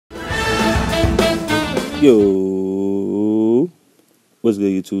Yo, what's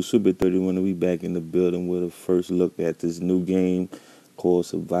good, YouTube? Super 31, and we back in the building with a first look at this new game called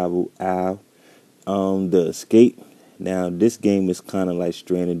Survival Isle. The Escape. Now, this game is kind of like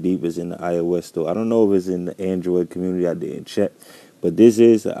Stranded Deep. Is in the iOS store. I don't know if it's in the Android community. I didn't check, but this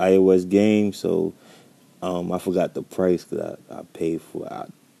is an iOS game. So, I forgot the price because I paid for it. I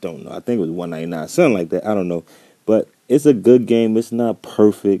don't know. I think it was $1.99, something like that. I don't know, but it's a good game. It's not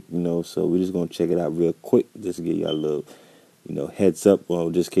perfect, so we're just gonna check it out real quick, just to give y'all a little, heads up,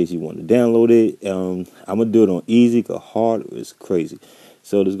 just in case you want to download it. I'm gonna do it on easy, cause hard is crazy.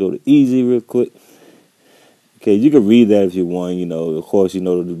 So let's go to easy real quick. Okay, you can read that if you want. Of course,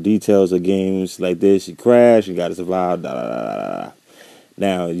 the details of games like this. You crash, you gotta survive. Da da da da da.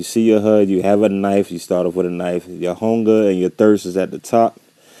 Now you see your HUD. You have a knife. You start off with a knife. Your hunger and your thirst is at the top.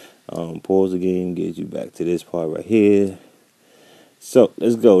 Pause the game, gets you back to this part right here. So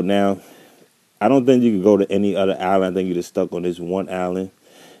let's go. Now, I don't think you can go to any other island. I think you're just stuck on this one island.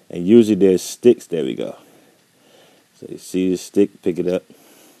 And usually there's sticks. There we go. So you see the stick, pick it up.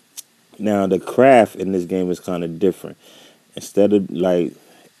 Now, the craft in this game is kind of different. Instead of like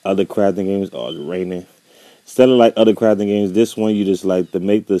other crafting games, oh, it's raining. Instead of like other crafting games, this one you just like to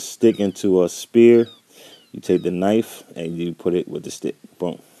make the stick into a spear. You take the knife and you put it with the stick.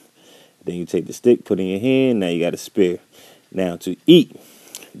 Boom. Then you take the stick, put it in your hand. Now you got a spear. Now to eat,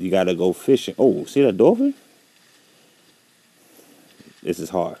 you got to go fishing. Oh, see that dolphin? This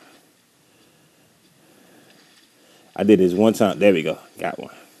is hard. I did this one time. There we go. Got one.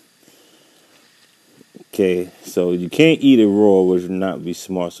 Okay, so you can't eat it raw, which would not be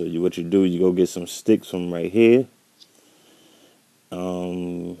smart. So what you do, you go get some sticks from right here.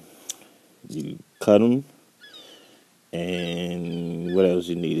 You cut them. And what else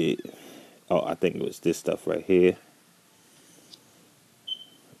you needed? Oh, I think it was this stuff right here.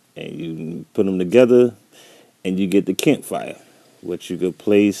 And you put them together, and you get the campfire, which you could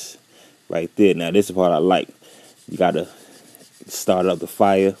place right there. Now, this is the part I like. You got to start up the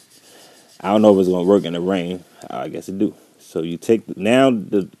fire. I don't know if it's going to work in the rain. I guess it do. So you take, now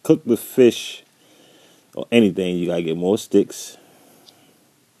to cook the fish or anything, you got to get more sticks.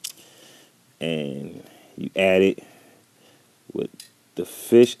 And you add it with the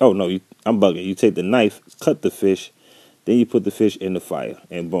fish. Oh, no, I'm bugging. You take the knife, cut the fish, then you put the fish in the fire,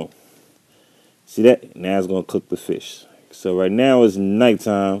 and boom. See that? Now it's going to cook the fish. So right now it's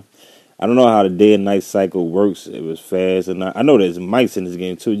nighttime. I don't know how the day and night cycle works. It was fast or not. I know there's mice in this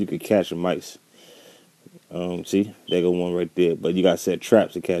game too. You could catch a mice. See? There goes one right there. But you got to set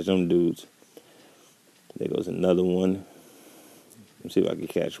traps to catch them dudes. There goes another one. Let me see if I can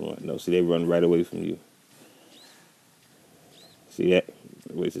catch one. No, see, they run right away from you. See that?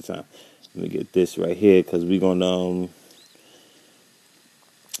 Waste of time. Let me get this right here because we're going to...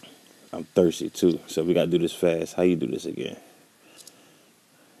 I'm thirsty too, so we got to do this fast. How you do this again?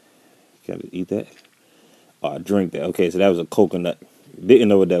 Can I eat that? Oh, I drink that. Okay, so that was a coconut. Didn't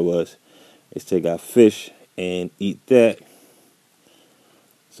know what that was. Let's take our fish and eat that.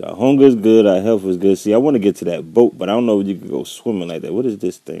 So our hunger is good, our health is good. See, I want to get to that boat, but I don't know if you can go swimming like that. What is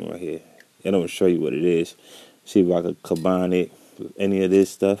this thing right here? I'm going to show you what it is. See if I could combine it with any of this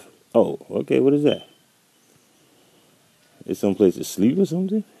stuff. Oh, okay, what is that? Is someplace to sleep or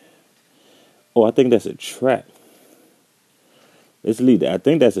something? Oh, I think that's a trap. Let's leave that. I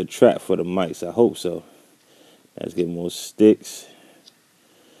think that's a trap for the mice. I hope so. Let's get more sticks.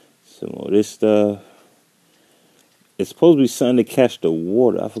 Some more of this stuff. It's supposed to be something to catch the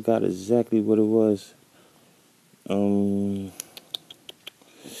water. I forgot exactly what it was.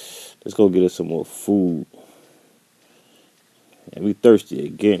 Let's go get us some more food. And we thirsty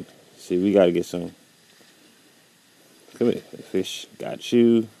again. See, we got to get some. Come here, fish. Got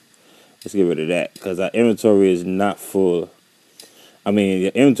you. Let's get rid of that because our inventory is not full. I mean, your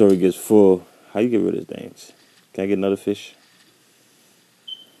inventory gets full. How you get rid of things? Can I get another fish?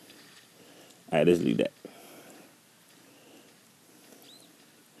 All right, let's leave that.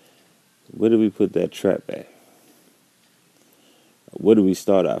 Where did we put that trap at? Where do we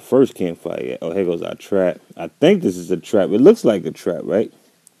start our first campfire at? Oh, here goes our trap. I think this is a trap. It looks like a trap, right?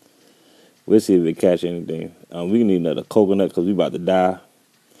 We'll see if we catch anything. We need another coconut because we about to die.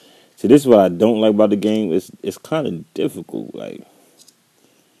 See, this is what I don't like about the game. It's kind of difficult. Like,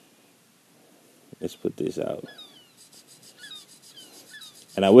 let's put this out.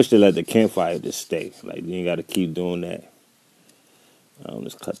 And I wish they let the campfire just stay. Like, you ain't got to keep doing that.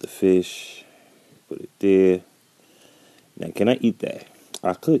 Let's cut the fish. Put it there. Now, can I eat that?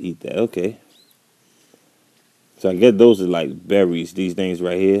 I could eat that. Okay. So I guess those are like berries. These things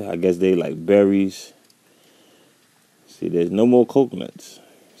right here. I guess they like berries. See, there's no more coconuts.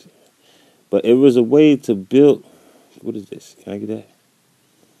 But it was a way to build. What is this? Can I get that?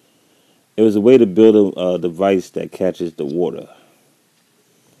 It was a way to build a device that catches the water.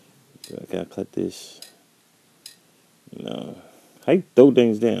 Can I cut this? No. How you throw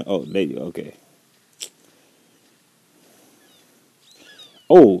things down? Oh, there you go. Okay.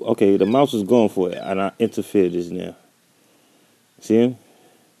 Oh, okay. The mouse was going for it, and I interfered just now. See him?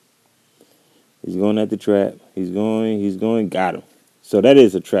 He's going at the trap. He's going. Got him. So that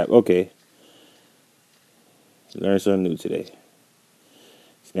is a trap. Okay. Learned something new today.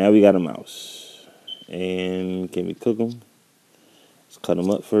 So now we got a mouse. And can we cook them? Let's cut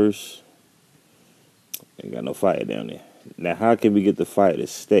them up first. Ain't got no fire down there. Now, how can we get the fire to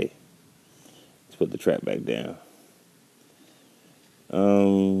stay? Let's put the trap back down.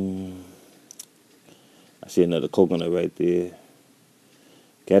 I see another coconut right there.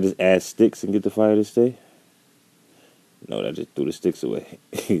 Can I just add sticks and get the fire to stay? No, that just threw the sticks away.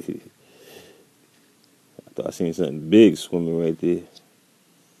 I thought I seen something big swimming right there.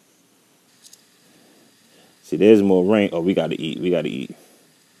 See, there's more rain. Oh, we gotta eat. We gotta eat.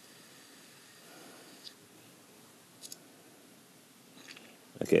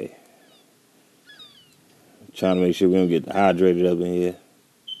 Okay. Trying to make sure we don't get dehydrated up in here.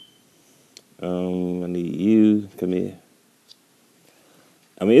 I need you. Come here.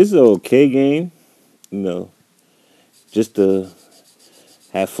 I mean, it's an okay game, you know, just to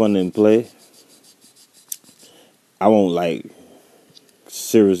have fun and play. I won't like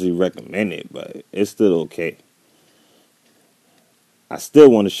seriously recommend it, but it's still okay. I still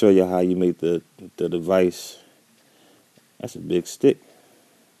want to show you how you make the device. That's a big stick.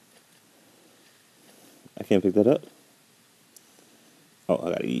 I can't pick that up. Oh,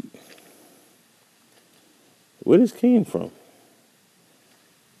 I gotta eat. Where this came from?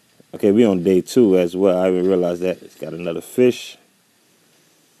 Okay, we on day 2 as well. I didn't realize that. It's got another fish.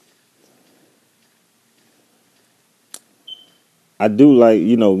 I do like,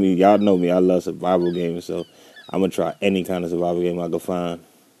 you know me, y'all know me, I love survival games, so I'm going to try any kind of survival game I can find.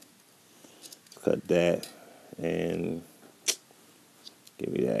 Cut that, and give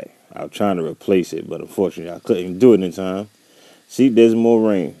me that. I was trying to replace it, but unfortunately I couldn't do it in time. See, there's more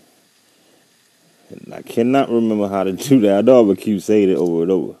rain. And I cannot remember how to do that. I know I'm going to keep saying it over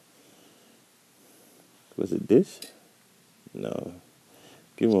and over. Was it this? No.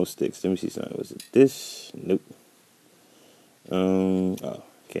 Give me more sticks. Let me see something. Was it this? Nope. Oh,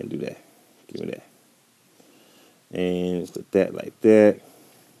 can't do that. Give me that. And put that like that.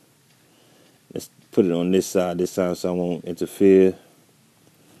 Let's put it on this side so I won't interfere.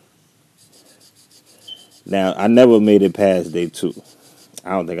 Now, I never made it past day 2.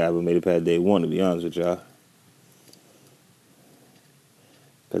 I don't think I ever made it past day 1, to be honest with y'all.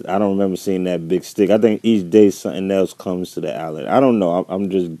 Because I don't remember seeing that big stick. I think each day something else comes to the island. I don't know. I'm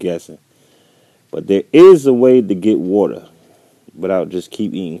just guessing. But there is a way to get water without just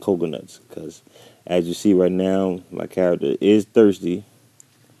keep eating coconuts. Because as you see right now, my character is thirsty.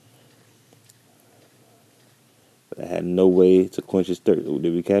 But I had no way to quench his thirst. Oh,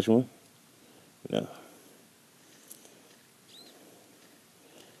 did we catch one? No.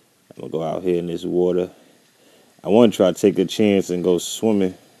 I'm going to go out here in this water. I want to try to take a chance and go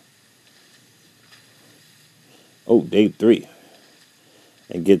swimming. Oh, day 3.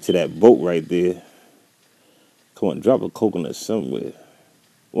 And get to that boat right there. Come on, drop a coconut somewhere.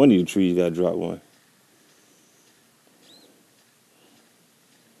 One of you trees got to drop one.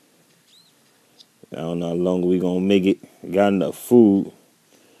 I don't know how long we going to make it. Got enough food.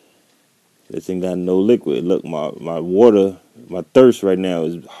 This thing got no liquid. Look, my water, my thirst right now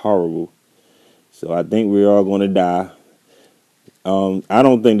is horrible. So I think we're all going to die. I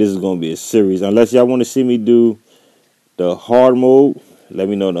don't think this is going to be a series. Unless y'all want to see me do the hard mode, let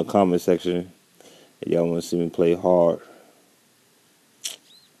me know in the comment section if y'all want to see me play hard.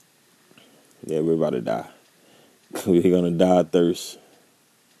 Yeah, we're about to die. We're going to die of thirst.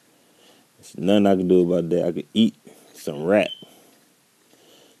 There's nothing I can do about that. I can eat some rat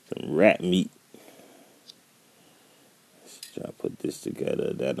meat. Let's try to put this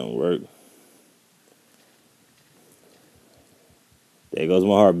together. That don't work. There goes my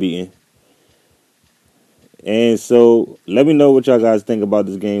heart beating. And so, let me know what y'all guys think about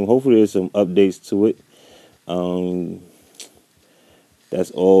this game. Hopefully there's some updates to it.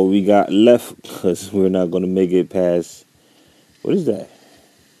 That's all we got left, because we're not going to make it past... What is that?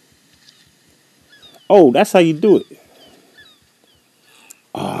 Oh, that's how you do it.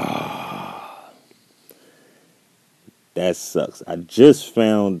 That sucks. I just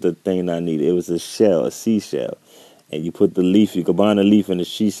found the thing I needed. It was a shell, a seashell. And you put the leaf, you combine the leaf and the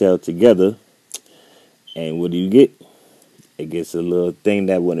seashell together. And what do you get? It gets a little thing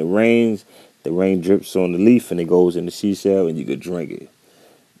that when it rains, the rain drips on the leaf and it goes in the seashell and you could drink it.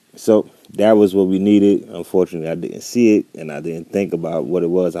 So that was what we needed. Unfortunately, I didn't see it and I didn't think about what it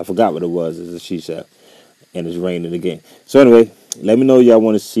was. I forgot what it was. It's a seashell and it's raining again. So anyway, let me know y'all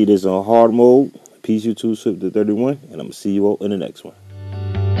want to see this on hard mode. Peace, YouTube, Swift the 31, and I'm going to see you all in the next one.